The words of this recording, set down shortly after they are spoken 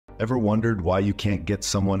Ever wondered why you can't get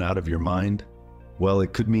someone out of your mind? Well,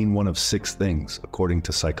 it could mean one of 6 things, according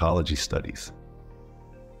to psychology studies.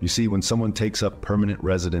 You see, when someone takes up permanent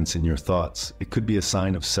residence in your thoughts, it could be a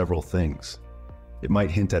sign of several things. It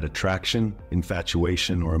might hint at attraction,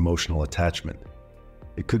 infatuation, or emotional attachment.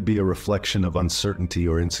 It could be a reflection of uncertainty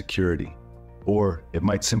or insecurity, or it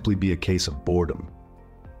might simply be a case of boredom.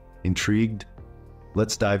 Intrigued?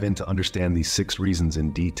 Let's dive in to understand these 6 reasons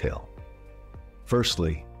in detail.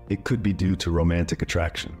 Firstly, it could be due to romantic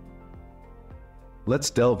attraction. Let's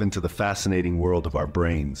delve into the fascinating world of our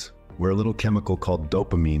brains, where a little chemical called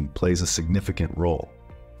dopamine plays a significant role.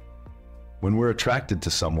 When we're attracted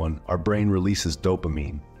to someone, our brain releases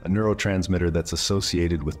dopamine, a neurotransmitter that's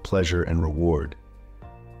associated with pleasure and reward.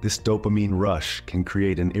 This dopamine rush can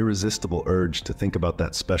create an irresistible urge to think about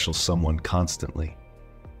that special someone constantly.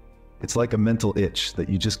 It's like a mental itch that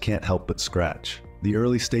you just can't help but scratch. The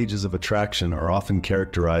early stages of attraction are often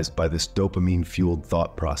characterized by this dopamine-fueled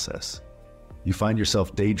thought process. You find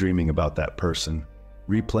yourself daydreaming about that person,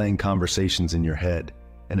 replaying conversations in your head,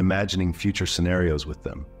 and imagining future scenarios with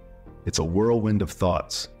them. It's a whirlwind of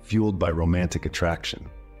thoughts, fueled by romantic attraction.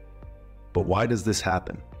 But why does this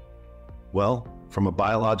happen? Well, from a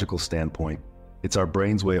biological standpoint, it's our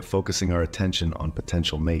brain's way of focusing our attention on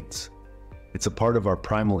potential mates. It's a part of our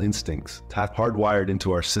primal instincts, hardwired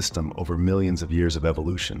into our system over millions of years of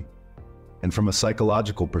evolution. And from a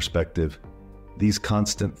psychological perspective, these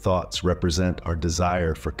constant thoughts represent our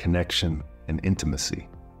desire for connection and intimacy.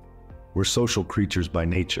 We're social creatures by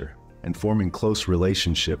nature, and forming close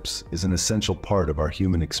relationships is an essential part of our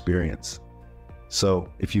human experience.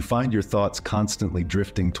 So, if you find your thoughts constantly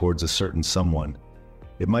drifting towards a certain someone,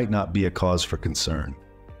 it might not be a cause for concern.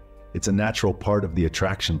 It's a natural part of the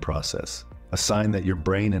attraction process, a sign that your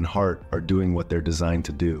brain and heart are doing what they're designed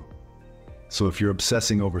to do. So if you're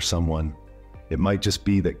obsessing over someone, it might just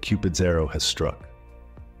be that Cupid's arrow has struck.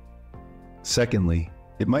 Secondly,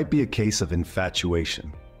 it might be a case of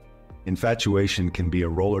infatuation. Infatuation can be a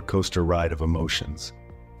roller coaster ride of emotions.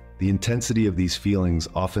 The intensity of these feelings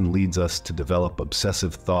often leads us to develop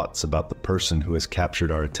obsessive thoughts about the person who has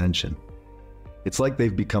captured our attention. It's like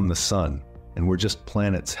they've become the sun, and we're just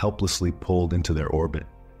planets helplessly pulled into their orbit.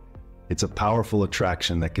 It's a powerful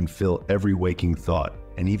attraction that can fill every waking thought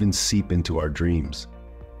and even seep into our dreams.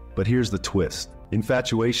 But here's the twist.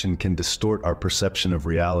 Infatuation can distort our perception of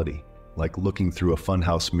reality, like looking through a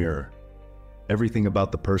funhouse mirror. Everything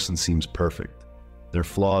about the person seems perfect. Their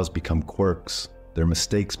flaws become quirks, their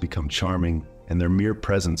mistakes become charming, and their mere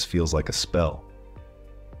presence feels like a spell.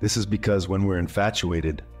 This is because when we're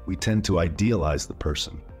infatuated, we tend to idealize the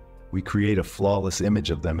person. We create a flawless image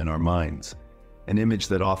of them in our minds, an image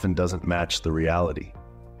that often doesn't match the reality.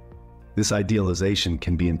 This idealization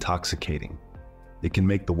can be intoxicating. It can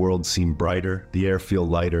make the world seem brighter, the air feel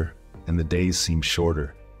lighter, and the days seem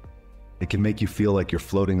shorter. It can make you feel like you're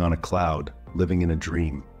floating on a cloud, living in a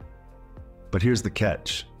dream. But here's the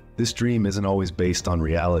catch. This dream isn't always based on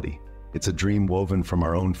reality. It's a dream woven from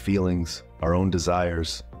our own feelings, our own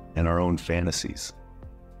desires, and our own fantasies.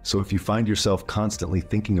 So if you find yourself constantly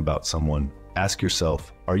thinking about someone, ask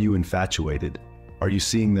yourself, are you infatuated? Are you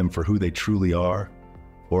seeing them for who they truly are?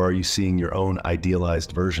 Or are you seeing your own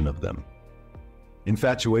idealized version of them?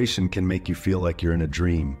 Infatuation can make you feel like you're in a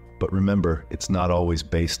dream, but remember, it's not always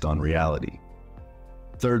based on reality.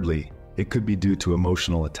 Thirdly, it could be due to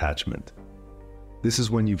emotional attachment. This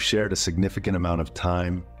is when you've shared a significant amount of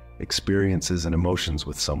time, experiences, and emotions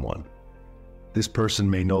with someone. This person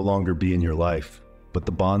may no longer be in your life, but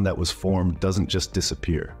the bond that was formed doesn't just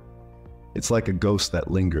disappear. It's like a ghost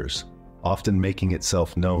that lingers, often making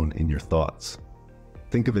itself known in your thoughts.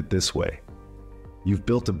 Think of it this way. You've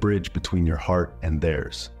built a bridge between your heart and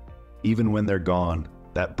theirs. Even when they're gone,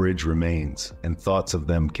 that bridge remains, and thoughts of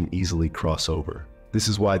them can easily cross over. This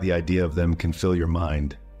is why the idea of them can fill your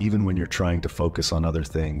mind, even when you're trying to focus on other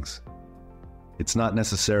things. It's not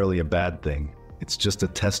necessarily a bad thing, it's just a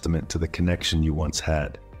testament to the connection you once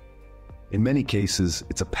had. In many cases,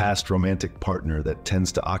 it's a past romantic partner that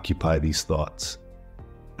tends to occupy these thoughts.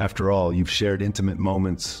 After all, you've shared intimate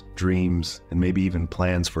moments, dreams, and maybe even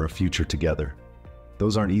plans for a future together.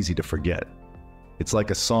 Those aren't easy to forget. It's like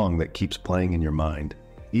a song that keeps playing in your mind,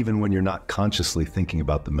 even when you're not consciously thinking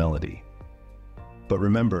about the melody. But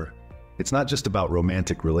remember, it's not just about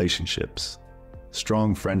romantic relationships.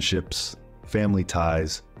 Strong friendships, family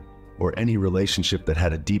ties, or any relationship that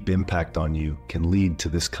had a deep impact on you can lead to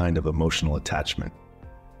this kind of emotional attachment.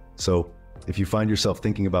 So, if you find yourself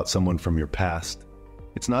thinking about someone from your past,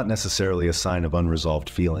 it's not necessarily a sign of unresolved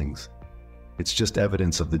feelings. It's just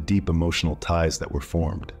evidence of the deep emotional ties that were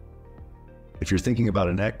formed. If you're thinking about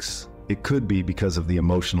an ex, It could be because of the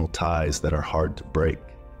emotional ties that are hard to break.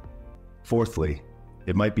 Fourthly,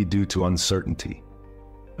 it might be due to uncertainty.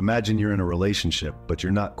 Imagine you're in a relationship, but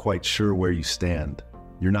you're not quite sure where you stand.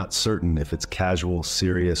 You're not certain if it's casual,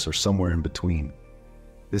 serious, or somewhere in between.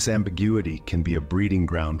 This ambiguity can be a breeding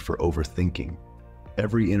ground for overthinking.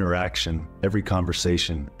 Every interaction, every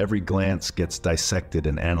conversation, every glance gets dissected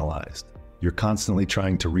and analyzed. You're constantly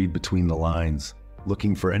trying to read between the lines,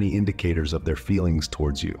 looking for any indicators of their feelings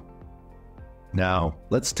towards you. Now,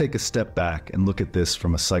 let's take a step back and look at this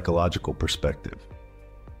from a psychological perspective.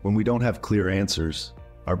 When we don't have clear answers,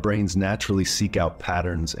 our brains naturally seek out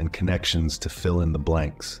patterns and connections to fill in the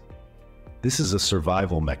blanks. This is a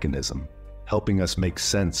survival mechanism, helping us make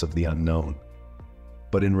sense of the unknown.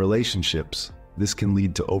 But in relationships, this can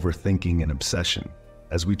lead to overthinking and obsession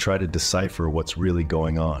as we try to decipher what's really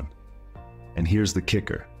going on. And here's the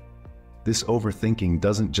kicker. This overthinking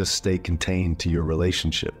doesn't just stay contained to your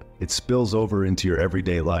relationship, it spills over into your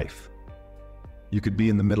everyday life. You could be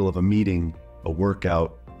in the middle of a meeting, a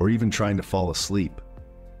workout, or even trying to fall asleep.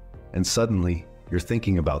 And suddenly, you're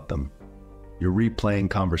thinking about them. You're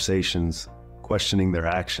replaying conversations, questioning their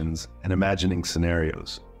actions, and imagining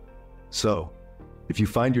scenarios. So, if you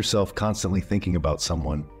find yourself constantly thinking about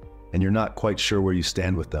someone, and you're not quite sure where you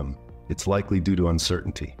stand with them, it's likely due to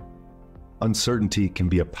uncertainty. Uncertainty can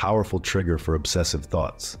be a powerful trigger for obsessive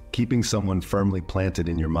thoughts, keeping someone firmly planted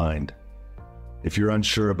in your mind. If you're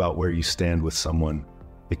unsure about where you stand with someone,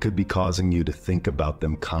 it could be causing you to think about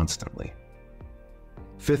them constantly.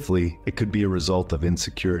 Fifthly, it could be a result of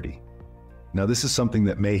insecurity. Now, this is something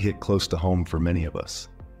that may hit close to home for many of us.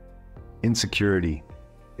 Insecurity,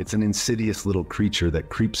 it's an insidious little creature that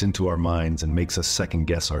creeps into our minds and makes us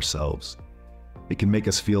second-guess ourselves. It can make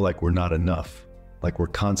us feel like we're not enough, like we're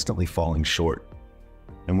constantly falling short.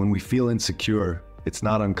 And when we feel insecure, it's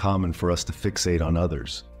not uncommon for us to fixate on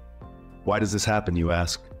others. Why does this happen, you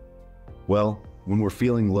ask? Well, when we're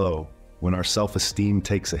feeling low, when our self-esteem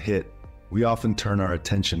takes a hit, we often turn our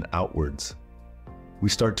attention outwards. We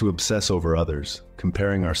start to obsess over others,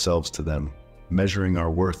 comparing ourselves to them, measuring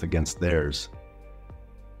our worth against theirs.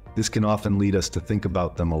 This can often lead us to think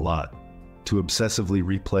about them a lot, to obsessively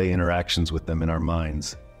replay interactions with them in our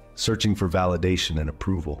minds, searching for validation and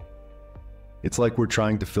approval. It's like we're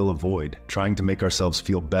trying to fill a void, trying to make ourselves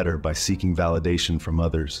feel better by seeking validation from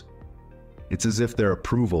others. It's as if their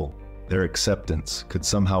approval, their acceptance, could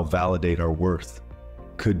somehow validate our worth,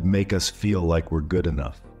 could make us feel like we're good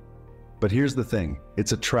enough. But here's the thing,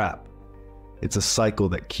 it's a trap. It's a cycle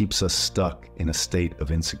that keeps us stuck in a state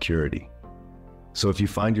of insecurity. So if you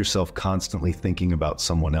find yourself constantly thinking about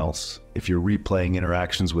someone else, if you're replaying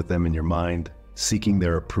interactions with them in your mind, seeking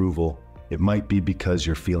their approval, it might be because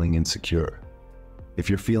you're feeling insecure. If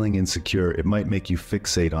you're feeling insecure, it might make you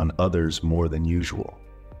fixate on others more than usual.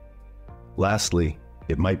 Lastly,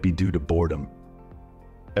 it might be due to boredom.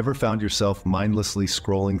 Ever found yourself mindlessly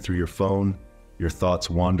scrolling through your phone, your thoughts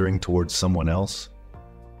wandering towards someone else?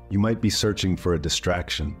 You might be searching for a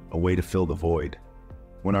distraction, a way to fill the void.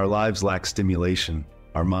 When our lives lack stimulation,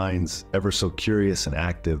 our minds, ever so curious and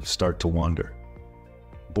active, start to wander.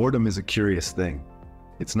 Boredom is a curious thing.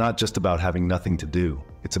 It's not just about having nothing to do.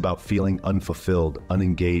 It's about feeling unfulfilled,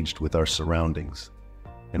 unengaged with our surroundings.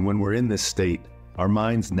 And when we're in this state, our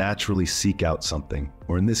minds naturally seek out something,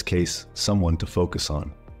 or in this case, someone to focus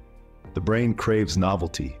on. The brain craves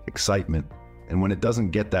novelty, excitement, and when it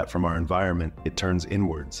doesn't get that from our environment, it turns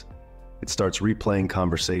inwards. It starts replaying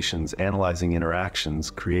conversations, analyzing interactions,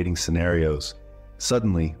 creating scenarios.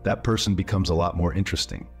 Suddenly, that person becomes a lot more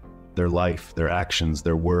interesting. Their life, their actions,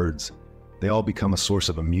 their words, they all become a source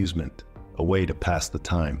of amusement, a way to pass the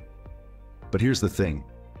time. But here's the thing,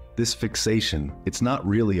 this fixation, it's not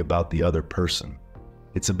really about the other person.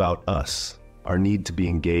 It's about us, our need to be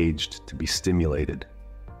engaged, to be stimulated.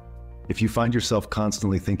 If you find yourself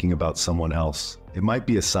constantly thinking about someone else, it might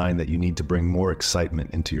be a sign that you need to bring more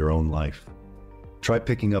excitement into your own life. Try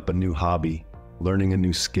picking up a new hobby, learning a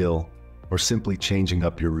new skill, or simply changing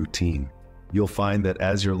up your routine. You'll find that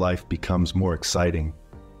as your life becomes more exciting,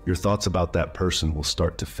 your thoughts about that person will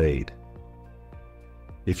start to fade.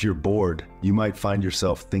 If you're bored, you might find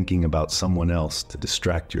yourself thinking about someone else to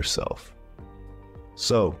distract yourself.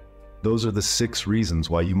 So, those are the 6 reasons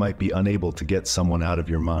why you might be unable to get someone out of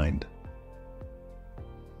your mind.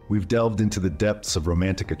 We've delved into the depths of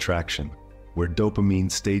romantic attraction, where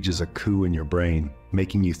dopamine stages a coup in your brain,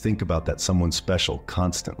 making you think about that someone special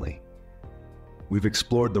constantly. We've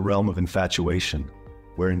explored the realm of infatuation,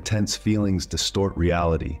 where intense feelings distort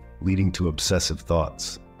reality, leading to obsessive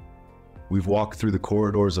thoughts. We've walked through the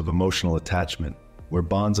corridors of emotional attachment, where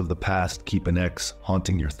bonds of the past keep an ex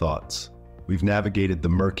haunting your thoughts. We've navigated the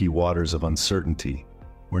murky waters of uncertainty,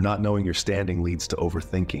 where not knowing your standing leads to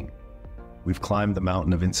overthinking. We've climbed the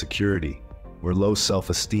mountain of insecurity, where low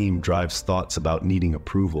self-esteem drives thoughts about needing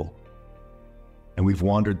approval. And we've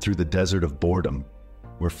wandered through the desert of boredom,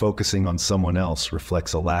 where focusing on someone else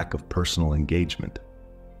reflects a lack of personal engagement.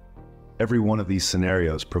 Every one of these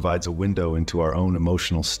scenarios provides a window into our own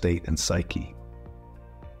emotional state and psyche.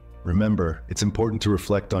 Remember, it's important to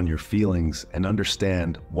reflect on your feelings and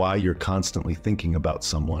understand why you're constantly thinking about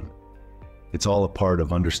someone. It's all a part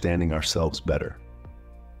of understanding ourselves better.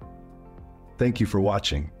 Thank you for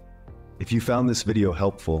watching. If you found this video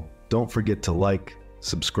helpful, don't forget to like,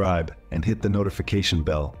 subscribe, and hit the notification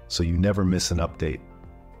bell so you never miss an update.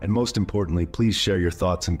 And most importantly, please share your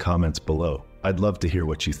thoughts and comments below. I'd love to hear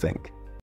what you think.